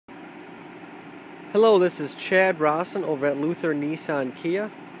Hello, this is Chad Rawson over at Luther Nissan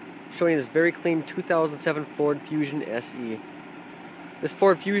Kia, showing you this very clean 2007 Ford Fusion SE. This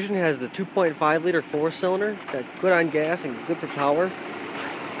Ford Fusion has the 2.5 liter 4-cylinder. It's got good on gas and good for power.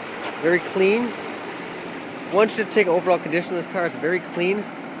 Very clean. I want you to take overall condition of this car. It's very clean.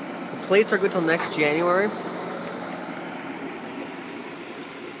 The plates are good till next January.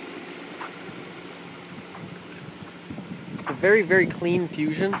 It's a very, very clean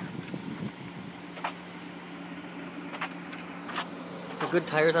Fusion. Good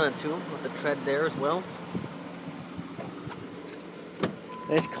tires on it too, with the tread there as well.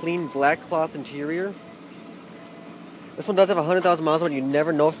 Nice clean black cloth interior. This one does have 100,000 miles on it. You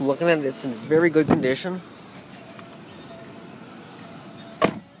never know from looking at it. It's in very good condition.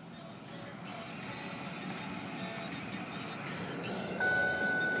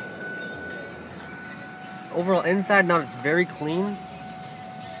 Overall inside now it's very clean.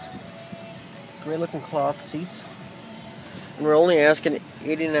 Great looking cloth seats. And we're only asking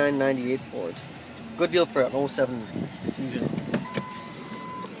 $89.98 for it. Good deal for an 07 Fusion.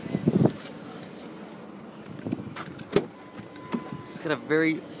 It's got a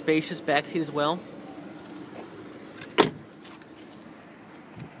very spacious back seat as well.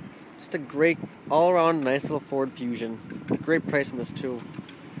 Just a great, all-around nice little Ford Fusion. Great price on this too.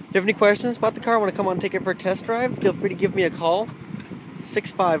 If you have any questions about the car, want to come on and take it for a test drive, feel free to give me a call.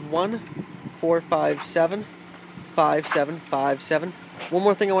 651-457-5757. One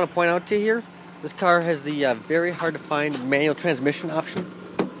more thing I want to point out to you here. This car has the very hard to find manual transmission option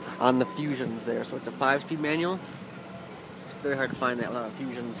on the Fusions there. So it's a 5-speed manual. Very hard to find that without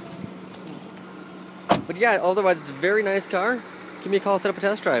Fusions. But yeah, otherwise it's a very nice car. Give me a call, set up a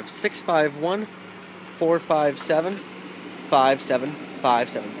test drive.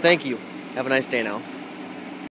 651-457-5757. Thank you. Have a nice day now.